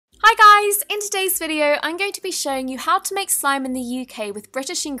guys, in today's video I'm going to be showing you how to make slime in the UK with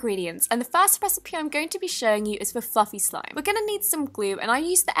British ingredients, and the first recipe I'm going to be showing you is for fluffy slime. We're going to need some glue, and I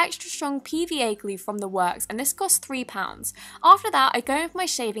use the extra strong PVA glue from the Works, and this costs £3. After that I go in with my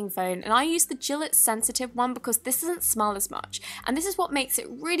shaving foam, and I use the Gillette sensitive one because this doesn't smell as much, and this is what makes it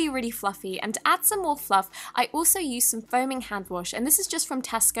really fluffy. And to add some more fluff I also use some foaming hand wash, and this is just from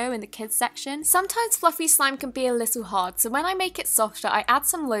Tesco in the kids section. Sometimes fluffy slime can be a little hard, so when I make it softer I add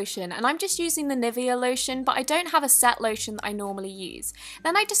some lotion, and I'm just using the Nivea lotion, but I don't have a set lotion that I normally use.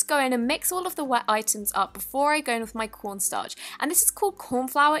 Then I just go in and mix all of the wet items up before I go in with my cornstarch, and this is called corn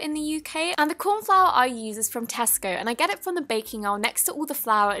flour in the UK, and the corn flour I use is from Tesco, and I get it from the baking aisle next to all the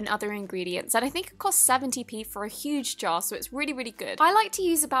flour and other ingredients, and I think it costs 70p for a huge jar, so it's really good. I like to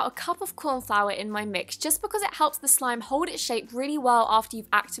use about a cup of corn flour in my mix just because it helps the slime hold its shape really well after you've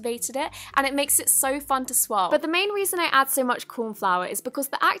activated it, and it makes it so fun to swirl. But the main reason I add so much corn flour is because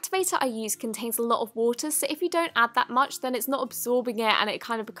the activator I use contains a lot of water, so if you don't add that much then it's not absorbing it and it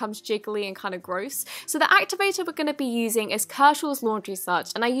kind of becomes jiggly and kind of gross. So the activator we're going to be using is Kershaw's laundry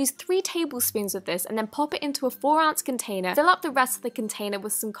starch, and I use 3 tablespoons of this and then pop it into a 4-ounce container, fill up the rest of the container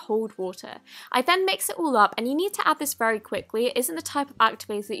with some cold water. I then mix it all up, and you need to add this very quickly. It isn't the type of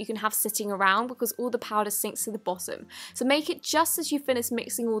activator that you can have sitting around because all the powder sinks to the bottom. So make it just as you finish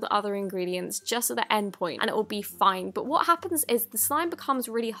mixing all the other ingredients, just at the end point, and it will be fine. But what happens is the slime becomes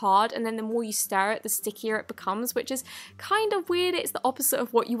really hard, and then the more you stir it the stickier it becomes, which is kind of weird. It's the opposite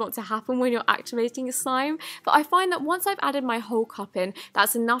of what you want to happen when you're activating a slime. But I find that once I've added my whole cup in,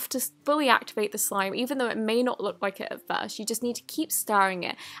 that's enough to fully activate the slime, even though it may not look like it at first. You just need to keep stirring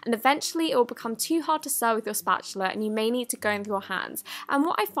it, and eventually it will become too hard to stir with your spatula and you may need to go in with your hands. And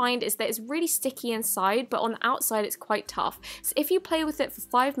what I find is that it's really sticky inside, but on the outside it's quite tough. So if you play with it for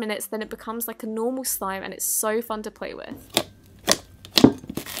 5 minutes then it becomes like a normal slime, and it's so fun to play with.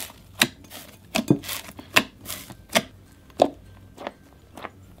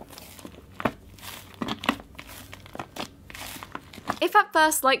 If at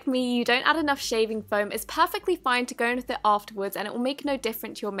first, like me, you don't add enough shaving foam, it's perfectly fine to go in with it afterwards and it will make no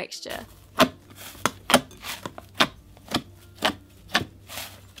difference to your mixture.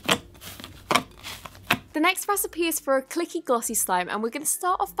 The next recipe is for a clicky glossy slime, and we're going to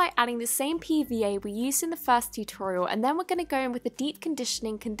start off by adding the same PVA we used in the first tutorial, and then we're going to go in with the deep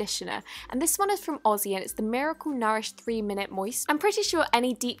conditioning conditioner, and this one is from Aussie and it's the Miracle Nourish 3-Minute Moist. I'm pretty sure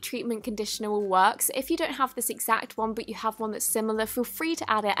any deep treatment conditioner will work, so if you don't have this exact one but you have one that's similar, feel free to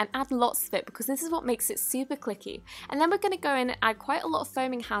add it and add lots of it because this is what makes it super clicky. And then we're going to go in and add quite a lot of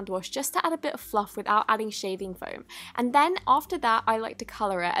foaming hand wash just to add a bit of fluff without adding shaving foam. And then after that I like to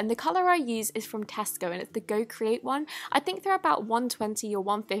colour it, and the colour I use is from Tesco and it's the Go Create one. I think they're about 120 or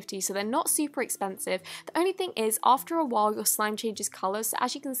 150, so they're not super expensive. The only thing is after a while your slime changes colour, so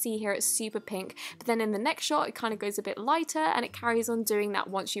as you can see here it's super pink, but then in the next shot it kind of goes a bit lighter and it carries on doing that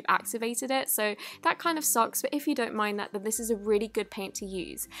once you've activated it, so that kind of sucks. But if you don't mind that, then this is a really good paint to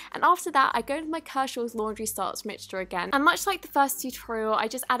use. And after that I go into my Kershaw's laundry starch mixture again, and much like the first tutorial I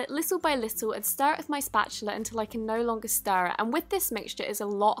just add it little by little and stir it with my spatula until I can no longer stir it. And with this mixture it's a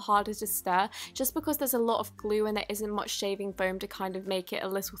lot harder to stir just because there's a lot of glue and there isn't much shaving foam to kind of make it a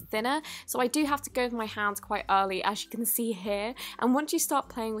little thinner, so I do have to go with my hands quite early, as you can see here. And once you start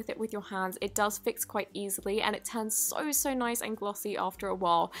playing with it with your hands it does fix quite easily and it turns so nice and glossy after a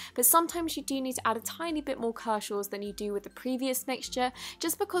while. But sometimes you do need to add a tiny bit more Kershaw's than you do with the previous mixture,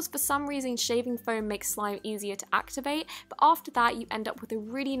 just because for some reason shaving foam makes slime easier to activate, but after that you end up with a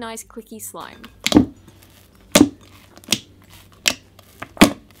really nice clicky slime.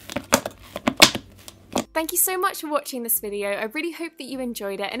 Thank you so much for watching this video. I really hope that you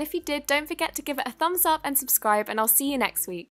enjoyed it, and if you did, don't forget to give it a thumbs up and subscribe, and I'll see you next week.